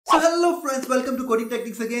Hello friends, welcome to Coding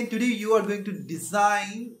Techniques again. Today you are going to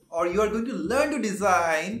design or you are going to learn to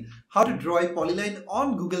design how to draw a polyline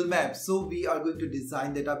on Google Maps. So we are going to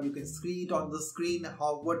design that up. You can see it on the screen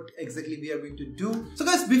what exactly we are going to do. So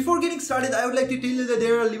guys, before getting started, I would like to tell you that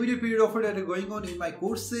there are a limited period offer that are going on in my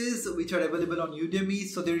courses which are available on Udemy.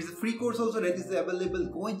 So there is a free course also that is available.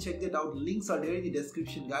 Go and check that out. Links are there in the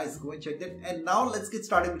description, guys. Go and check that. And now let's get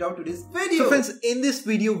started with our today's video. So friends, in this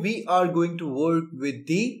video we are going to work with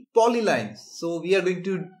the polylines. So we are going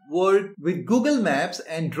to work with Google Maps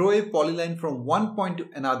and draw a polyline from one point to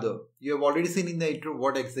another. You have already seen in the intro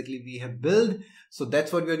what exactly we have built. So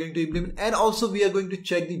that's what we are going to implement. And also we are going to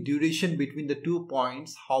check the duration between the 2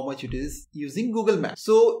 points, how much it is using Google Maps.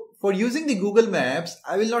 So for using the Google Maps,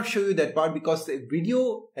 I will not show you that part because the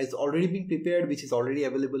video has already been prepared, which is already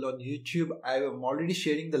available on YouTube. I am already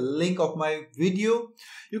sharing the link of my video.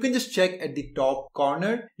 You can just check at the top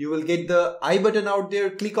corner. You will get the I button out there.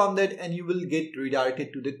 Click on that and you will get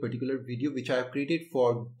redirected to that particular video which I have created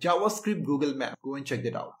for JavaScript Google Maps. Go and check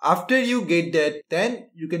that out. After you get that, then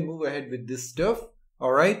you can move ahead with this stuff.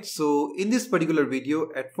 Alright, so in this particular video,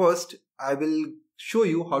 at first, I will show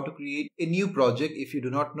you how to create a new project if you do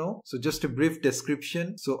not know. So just a brief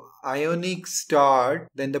description. So Ionic start,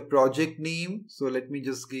 then the project name. So let me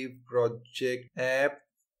just give project app,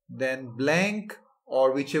 then blank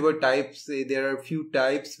or whichever types. Say there are a few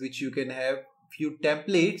types which you can have. Few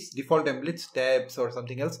templates, default templates, tabs or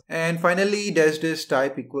something else. And finally dash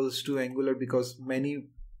type equals to Angular because many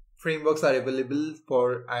frameworks are available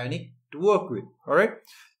for Ionic to work with. Alright,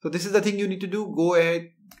 so this is the thing you need to do. Go ahead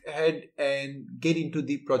and get into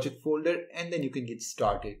the project folder and then you can get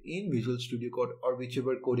started in Visual Studio Code or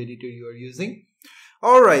whichever code editor you are using.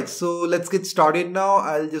 Alright, so let's get started now.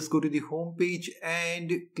 I'll just go to the home page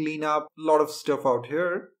and clean up a lot of stuff out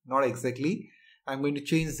here. Not exactly. I'm going to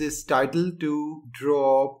change this title to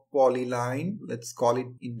draw polyline. Let's call it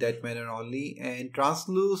in that manner only. And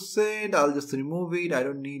translucent, I'll just remove it. I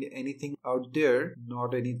don't need anything out there.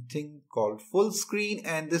 Not anything called full screen.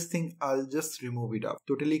 And this thing, I'll just remove it up.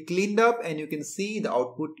 Totally cleaned up and you can see the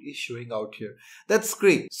output is showing out here. That's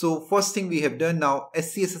great. So first thing we have done now,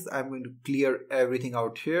 SCSS, I'm going to clear everything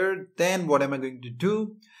out here. Then what am I going to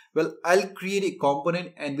do? Well, I'll create a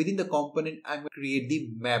component and within the component, I'm going to create the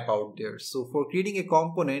map out there. So for creating a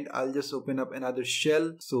component, I'll just open up another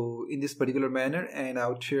shell. So in this particular manner and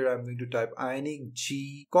out here, I'm going to type Ionic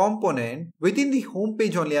G component. Within the home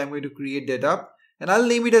page only, I'm going to create that up and I'll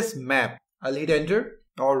name it as map. I'll hit enter.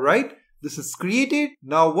 All right. This is created.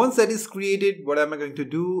 Now, once that is created, what am I going to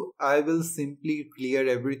do? I will simply clear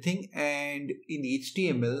everything. And in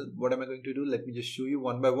HTML, what am I going to do? Let me just show you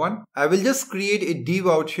one by one. I will just create a div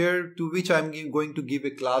out here to which I'm going to give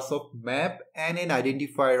a class of map and an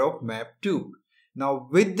identifier of map2. Now,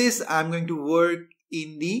 with this, I'm going to work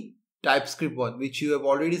in the TypeScript one, which you have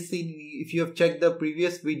already seen. If you have checked the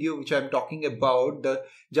previous video which I'm talking about, the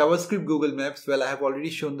JavaScript Google Maps, well, I have already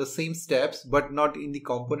shown the same steps, but not in the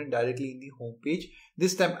component directly in the home page.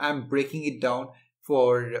 This time I'm breaking it down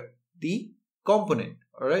for the component.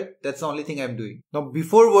 Alright, that's the only thing I'm doing. Now,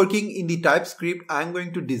 before working in the TypeScript, I'm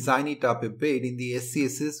going to design it up a bit in the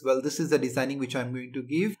SCSS. Well, this is the designing which I'm going to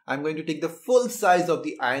give. I'm going to take the full size of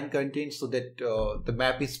the ion content so that the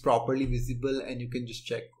map is properly visible and you can just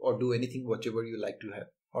check or do anything, whichever you like to have.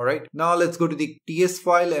 Alright, now let's go to the TS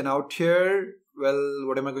file and out here, well,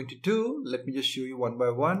 what am I going to do? Let me just show you one by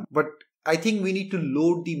one. But I think we need to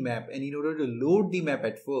load the map, and in order to load the map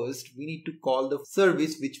at first, we need to call the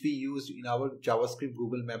service which we used in our JavaScript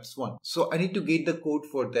Google Maps one. So I need to get the code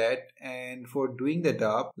for that, and for doing that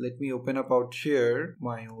up, let me open up out here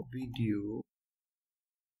my video.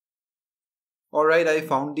 Alright, I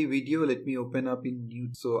found the video. Let me open up in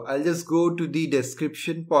new. So I'll just go to the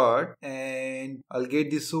description part and I'll get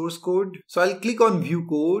the source code. So I'll click on view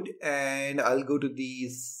code and I'll go to the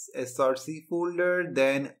src folder.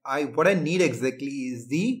 Then what I need exactly is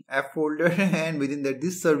the app folder and within that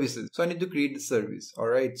this services. So I need to create the service.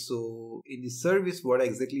 Alright, so in the service, what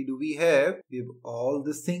exactly do we have? We have all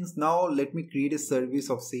these things. Now let me create a service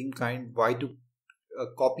of same kind. Why to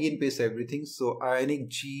copy and paste everything. So Ionic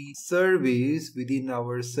G service within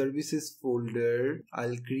our services folder,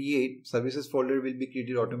 I'll create services folder will be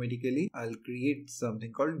created automatically. I'll create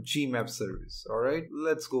something called Gmap service. Alright,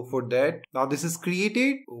 let's go for that. Now this is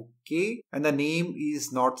created. Okay, and the name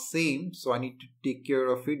is not same, so I need to take care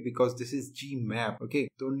of it because this is Gmap. Okay,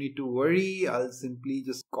 don't need to worry. I'll simply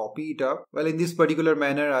just copy it up. Well, in this particular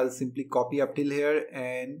manner, I'll simply copy up till here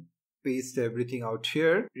and paste everything out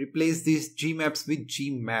here. Replace these Gmaps with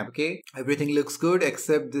Gmap. Okay, everything looks good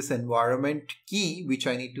except this environment key which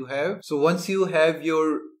I need to have. So once you have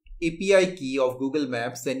your API key of Google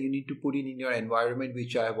Maps, then you need to put it in your environment,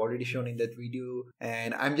 which I have already shown in that video,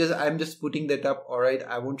 and I'm just putting that up. Alright,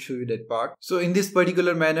 I won't show you that part. So in this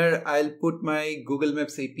particular manner, I'll put my Google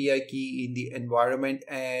Maps API key in the environment,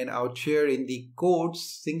 and out here in the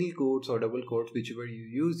quotes, single quotes or double quotes, whichever you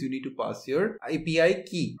use, you need to pass your API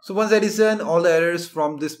key. So once that is done, all the errors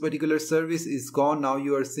from this particular service is gone. Now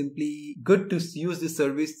you are simply good to use this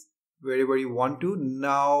service wherever you want to.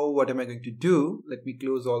 Now what am I going to do? Let me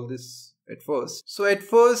close all this at first. So at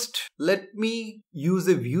first, let me use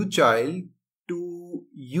a view child to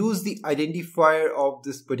use the identifier of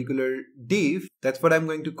this particular div. That's what I'm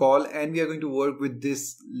going to call, and we are going to work with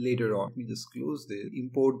this later on. Let me just close this,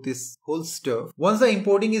 import this whole stuff. Once the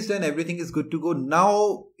importing is done, everything is good to go.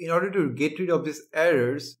 Now, in order to get rid of these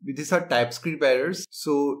errors, these are TypeScript errors.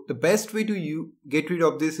 So the best way to get rid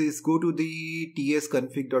of this is go to the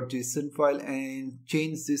tsconfig.json file and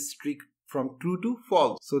change this string from true to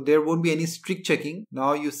false. So there won't be any strict checking.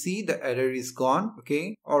 Now you see the error is gone.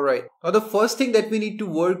 Okay. Alright. Now the first thing that we need to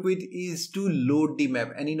work with is to load the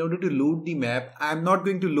map. And in order to load the map, I'm not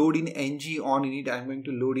going to load in ng on init. I'm going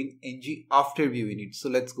to load in ng after view init. So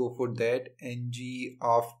let's go for that. Ng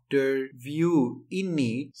after view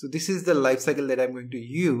init. So this is the lifecycle that I'm going to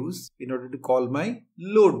use in order to call my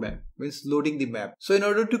load map. Means loading the map. So in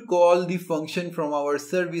order to call the function from our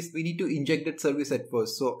service, we need to inject that service at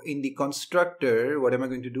first. So in the constructor, what am I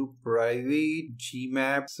going to do? Private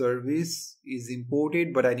gmap service is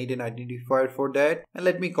imported, but I need an identifier for that. And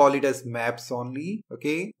let me call it as maps only.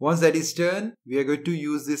 Okay. Once that is done, we are going to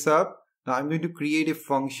use this up. Now I'm going to create a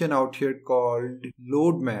function out here called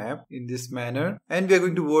load map in this manner, and we are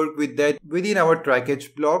going to work with that within our try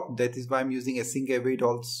catch block. That is why I'm using async await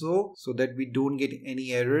also, so that we don't get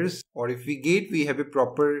any errors, or if we get, we have a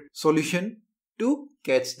proper solution to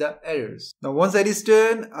catch the errors. Now once that is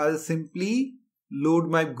done, I'll simply load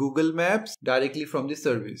my Google Maps directly from the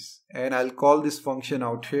service, and I'll call this function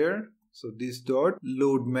out here. So this dot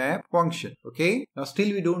load map function. Okay. Now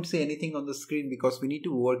still we don't see anything on the screen because we need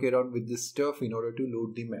to work around with this stuff in order to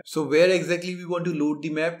load the map. So where exactly we want to load the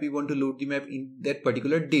map? We want to load the map in that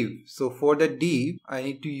particular div. So for that div, I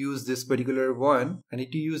need to use this particular one. I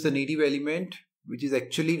need to use the native element, which is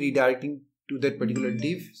actually redirecting to that particular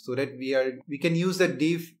div, so that we can use that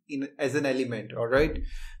div as an element. All right.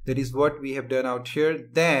 That is what we have done out here.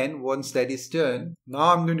 Then once that is done,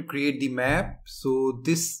 now I'm going to create the map. So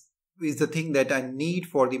this is the thing that I need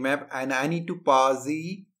for the map, and I need to pass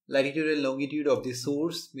the latitude and longitude of the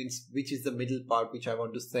source, means which is the middle part which I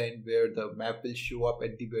want to send, where the map will show up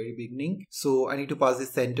at the very beginning. So I need to pass the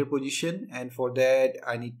center position, and for that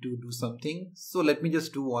I need to do something. So let me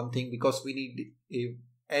just do one thing, because we need a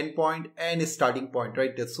endpoint and a starting point,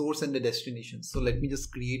 right? The source and the destination. So let me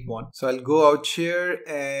just create one. So I'll go out here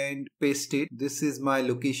and paste it. This is my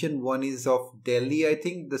location. One is of Delhi, I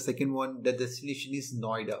think. The second one, the destination is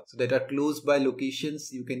Noida. So that are close by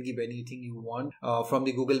locations. You can give anything you want. From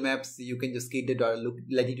the Google Maps, you can just get the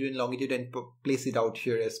latitude and longitude and place it out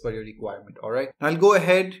here as per your requirement. All right. I'll go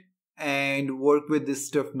ahead and work with this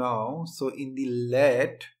stuff now. So in the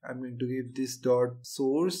let, I'm going to give this dot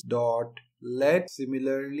source dot let,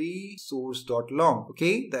 similarly source.long.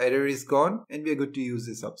 Okay, the error is gone and we are good to use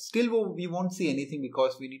this up. Still we won't see anything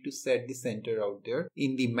because we need to set the center out there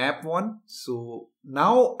in the map one. So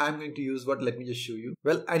now I'm going to use what? Let me just show you.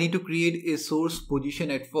 Well, I need to create a source position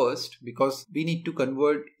at first, because we need to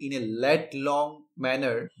convert in a let long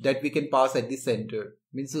manner that we can pass at the center.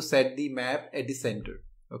 Means to set the map at the center.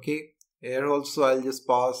 Okay, here also I'll just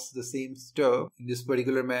pass the same stuff in this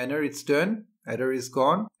particular manner. It's done. Error is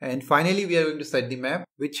gone. And finally we are going to set the map,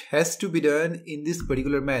 which has to be done in this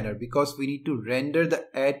particular manner, because we need to render the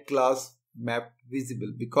add class map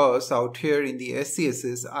visible, because out here in the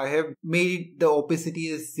SCSS I have made the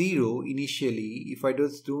opacity as 0 initially. If I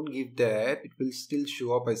just don't give that, it will still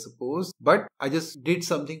show up, I suppose, but I just did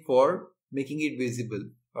something for making it visible.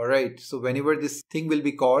 Alright, so whenever this thing will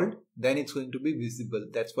be called, then it's going to be visible.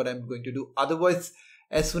 That's what I'm going to do. Otherwise,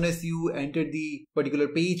 as soon as you enter the particular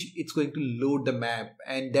page, it's going to load the map,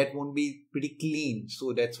 and that won't be pretty clean.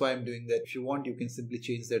 So that's why I'm doing that. If you want, you can simply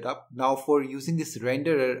change that up. Now for using this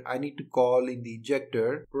renderer, I need to call in the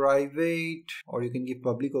injector private, or you can give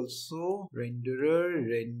public also,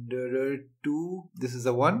 renderer2. This is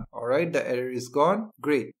the one. Alright, the error is gone.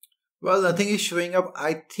 Great. Well, nothing is showing up.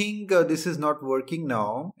 I think this is not working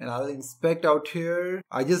now, and I'll inspect out here.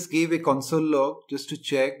 I just gave a console log just to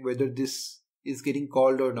check whether this is getting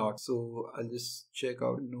called or not. So I'll just check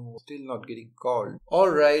out. No, still not getting called.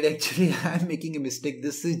 Alright, actually I'm making a mistake.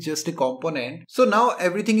 This is just a component. So now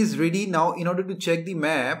everything is ready. Now in order to check the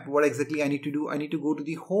map, what exactly I need to do? I need to go to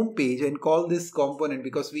the home page and call this component,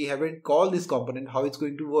 because we haven't called this component, how it's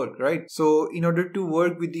going to work, right? So in order to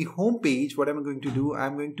work with the home page, what I'm going to do,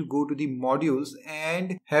 I'm going to go to the modules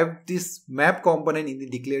and have this map component in the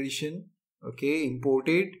declaration. Okay, import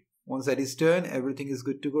it. Once that is done, everything is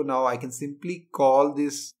good to go. Now I can simply call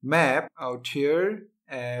this map out here.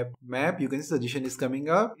 App map. You can see suggestion is coming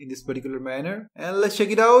up in this particular manner, and let's check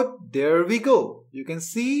it out. There we go. You can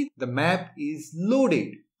see the map is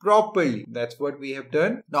loaded properly. That's what we have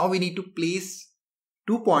done. Now we need to place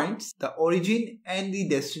 2 points, the origin and the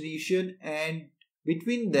destination, and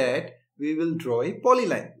between that we will draw a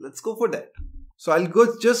polyline. Let's go for that. So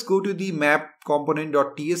I'll just go to the map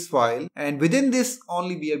component.ts file, and within this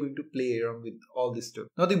only we are going to play around with all this stuff.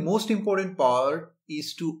 Now the most important part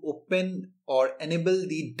is to open or enable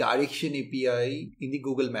the direction API in the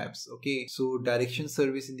Google Maps. Okay, so direction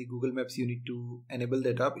service in the Google Maps, you need to enable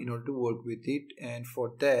that up in order to work with it. And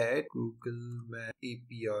for that, Google Map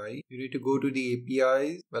API, you need to go to the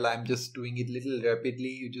APIs. Well, I'm just doing it little rapidly.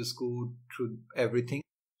 You just go through everything.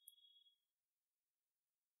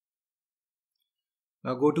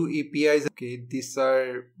 Now go to APIs. Okay, these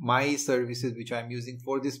are my services which I'm using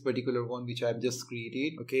for this particular one which I've just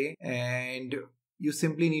created. Okay, and you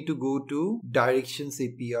simply need to go to directions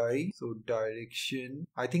API. So direction,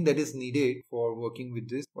 I think that is needed for working with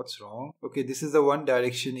this. What's wrong? Okay, this is the one,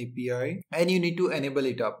 direction API, and you need to enable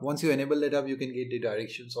it up. Once you enable it up, you can get the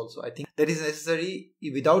directions also. I think that is necessary.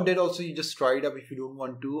 Without that also, you just try it up if you don't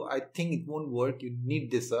want to. I think it won't work. You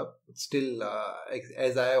need this up. But still,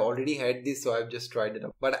 as I already had this, so I've just tried it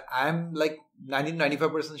up. But I'm like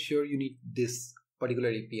 90-95% sure you need this particular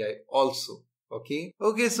API also. Okay,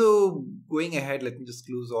 so going ahead, let me just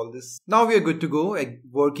close all this. Now we are good to go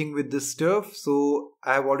working with this stuff. So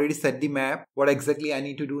I have already set the map. What exactly I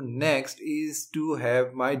need to do next is to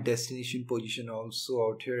have my destination position also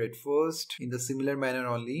out here at first in the similar manner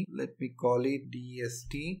only. Let me call it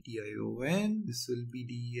DST, DION. This will be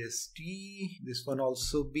DST. This one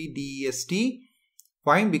also be DST.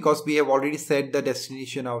 Fine, because we have already set the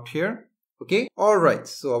destination out here. Okay, alright,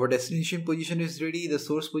 so our destination position is ready, the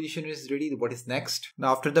source position is ready. What is next?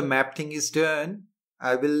 Now after the map thing is done,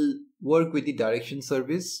 I will work with the direction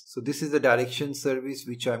service. So this is the direction service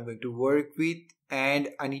which I'm going to work with, and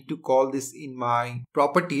I need to call this in my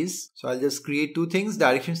properties. So I'll just create 2 things,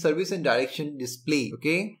 direction service and direction display.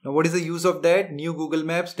 Okay, now what is the use of that? New Google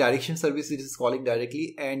Maps direction service, it is calling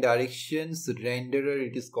directly, and directions renderer,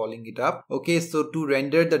 it is calling it up. Okay, so to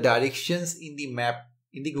render the directions in the map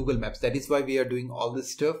in the Google Maps, that is why we are doing all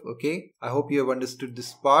this stuff. Okay, I hope you have understood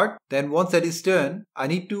this part. Then once that is done, I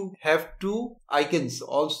need to have 2 icons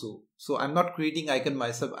also. So I'm not creating icon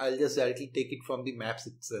myself. I'll just directly take it from the maps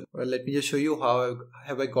itself. Well, let me just show you how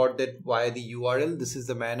have I got that via the URL. This is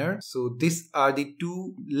the manner. So these are the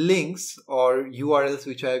 2 links or URLs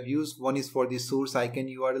which I have used. One is for the source icon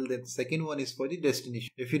URL. The second one is for the destination.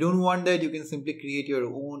 If you don't want that, you can simply create your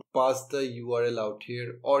own, pass the URL out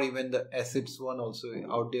here, or even the assets one also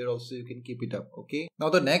out there also, you can keep it up. Okay. Now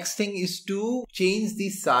the next thing is to change the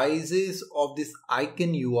sizes of this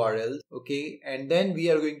icon URL. Okay. And then we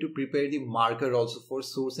are going to prepare the marker also for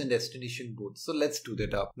source and destination both. So let's do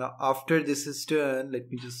that up. Now after this is done, let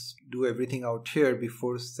me just do everything out here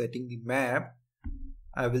before setting the map.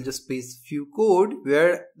 I will just paste few code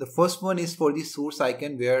where the first one is for the source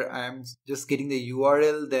icon, where I am just getting the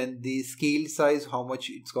URL, then the scale size, how much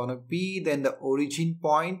it's gonna be, then the origin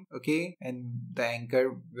point, okay, and the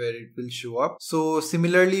anchor where it will show up. So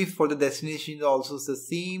similarly for the destination also the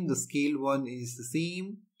same, the scale one is the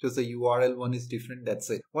same, just the URL one is different. That's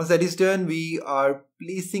it. Once that is done, we are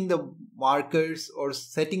placing the markers or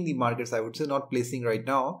setting the markers, I would say, not placing right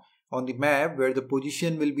now, on the map, where the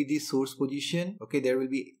position will be the source position. Okay, there will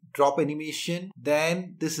be drop animation.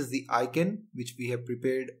 Then this is the icon which we have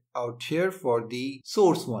prepared out here for the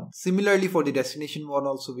source one. Similarly for the destination one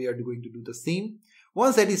also we are going to do the same.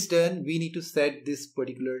 Once that is done, we need to set this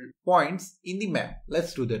particular points in the map.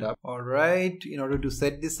 Let's do that up. Alright, in order to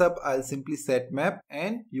set this up, I'll simply set map,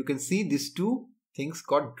 and you can see these 2 things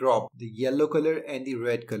got dropped, the yellow color and the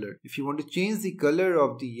red color. If you want to change the color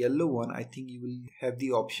of the yellow one, I think you will have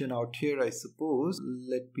the option out here, I suppose.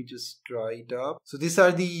 Let me just try it up. So these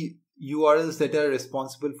are the URLs that are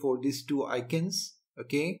responsible for these 2 icons.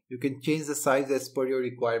 Okay, you can change the size as per your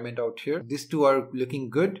requirement out here. These 2 are looking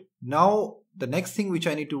good. Now the next thing which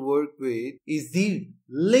I need to work with is the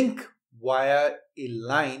link via a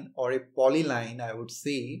line or a polyline, I would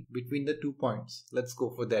say, between the 2 points. Let's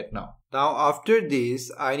go for that now. Now after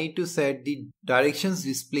this, I need to set the directions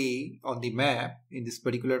display on the map in this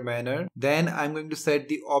particular manner. Then I'm going to set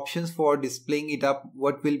the options for displaying it up.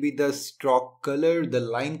 What will be the stroke color, the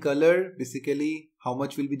line color, basically how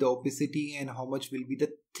much will be the opacity and how much will be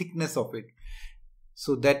the thickness of it.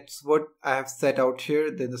 So that's what I have set out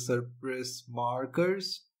here. Then the suppress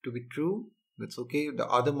markers to be true. That's okay. The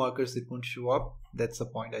other markers, it won't show up. That's the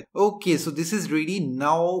point. Okay, so this is ready.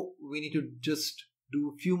 Now we need to just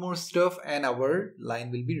do a few more stuff and our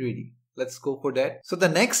line will be ready. Let's go for that. So the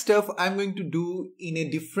next stuff I'm going to do in a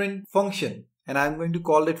different function. And I'm going to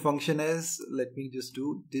call that function as, let me just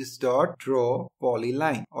do this dot draw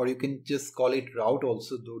polyline, or you can just call it route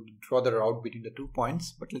also, though draw the route between the 2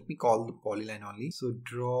 points, but let me call the polyline only. So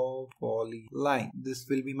draw polyline, this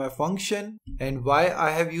will be my function. And why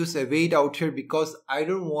I have used await out here, because I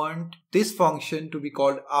don't want this function to be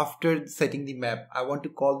called after setting the map. I want to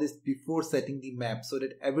call this before setting the map so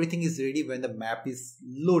that everything is ready when the map is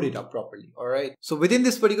loaded up properly. Alright, so within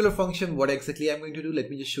this particular function, what exactly I'm going to do, let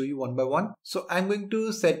me just show you one by one. So I'm going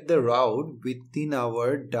to set the route within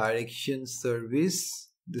our direction service.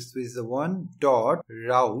 This is the one dot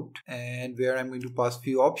route, and where I'm going to pass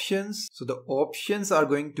few options. So the options are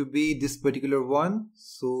going to be this particular one.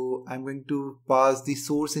 So I'm going to pass the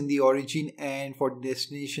source in the origin, and for the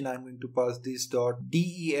destination I'm going to pass this dot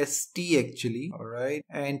dest actually. Alright,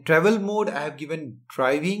 and travel mode I have given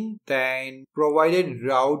driving. Then provided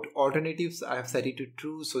route alternatives I have set it to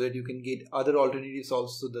true so that you can get other alternatives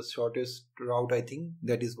also, the shortest route, I think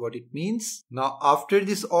that is what it means. Now after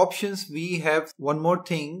these options we have one more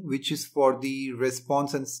thing, which is for the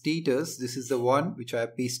response and status. This is the one which I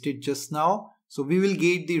pasted just now. So we will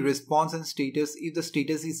get the response and status. If the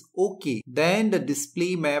status is okay, then the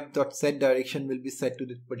display map.set direction will be set to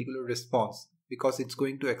this particular response, because it's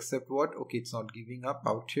going to accept what? Okay, it's not giving up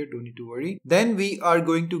out here, don't need to worry. Then we are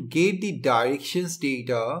going to get the directions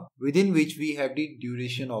data within which we have the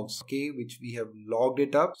duration also, okay, which we have logged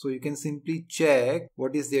it up. So you can simply check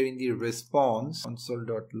what is there in the response,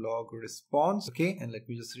 console.log response, okay, and let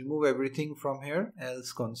me just remove everything from here,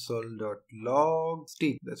 else console.log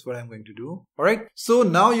state. That's what I'm going to do. Alright, so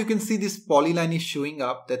now you can see this polyline is showing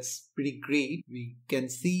up. That's pretty great. We can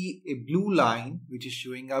see a blue line which is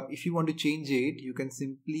showing up. If you want to change it, you can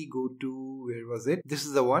simply go to, where was it? This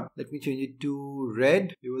is the one. Let me change it to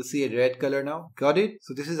red. You will see a red color now. Got it?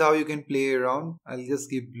 So this is how you can play around. I'll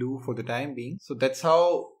just give blue for the time being. So that's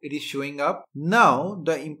how it is showing up. Now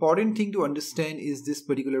the important thing to understand is this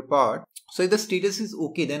particular part. So if the status is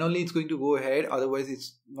okay, then only it's going to go ahead. Otherwise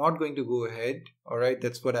it's not going to go ahead. Alright,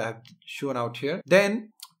 that's what I have shown out here.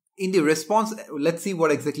 Then in the response, let's see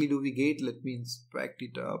what exactly do we get. Let me inspect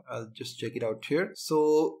it up. I'll just check it out here.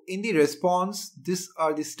 So in the response, these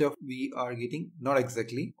are the stuff we are getting. Not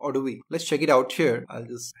exactly, or do we? Let's check it out here. I'll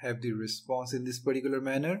just have the response in this particular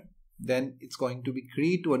manner. Then it's going to be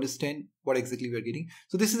great to understand what exactly we're getting.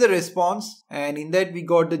 So this is the response, and in that we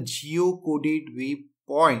got the geo-coded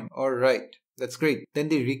waypoint. Alright, that's great. Then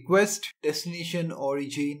the request, destination,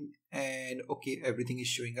 origin, and okay, everything is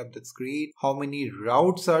showing up. That's great. How many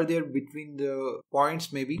routes are there between the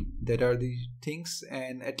points? Maybe that are the things.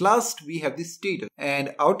 And at last we have the status,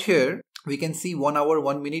 and out here we can see 1 hour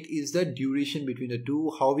 1 minute is the duration between the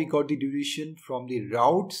two. How we got the duration from the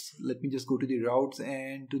routes? Let me just go to the routes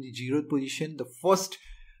and to the 0th position, the first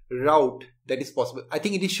route that is possible. I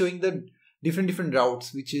think it is showing the different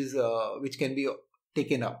routes which is which can be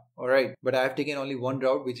taken up. Alright, but I have taken only one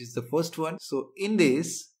route, which is the first one. So in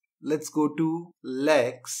this, let's go to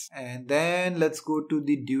lex, and then let's go to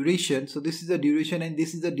the duration. So this is the duration and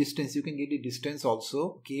this is the distance. You can get the distance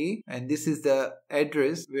also, okay, and this is the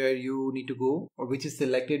address where you need to go, or which is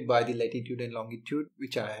selected by the latitude and longitude,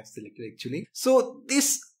 which I have selected actually. So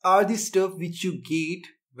these are the stuff which you get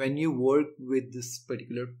when you work with this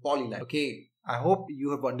particular polyline. Okay, I hope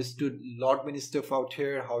you have understood many stuff out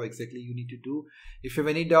here, how exactly you need to do. If you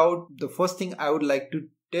have any doubt, the first thing I would like to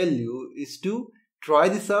tell you is to try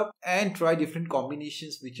this up and try different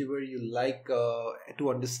combinations, whichever you like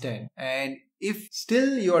to understand. And if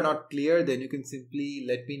still you are not clear, then you can simply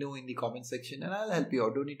let me know in the comment section and I'll help you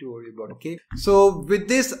out. Don't need to worry about it, okay? So with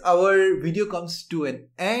this, our video comes to an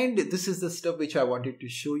end. This is the stuff which I wanted to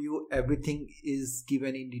show you. Everything is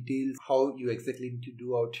given in details, how you exactly need to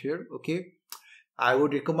do out here, okay? I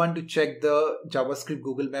would recommend to check the JavaScript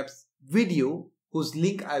Google Maps video, whose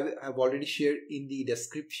link I have already shared in the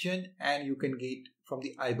description, and you can get from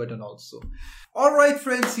the I button also. Alright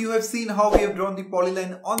friends, you have seen how we have drawn the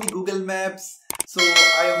polyline on the Google Maps. So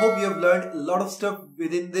I hope you have learned a lot of stuff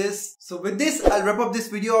within this. So with this, I'll wrap up this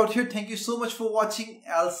video out here. Thank you so much for watching.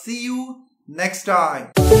 I'll see you next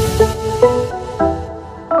time.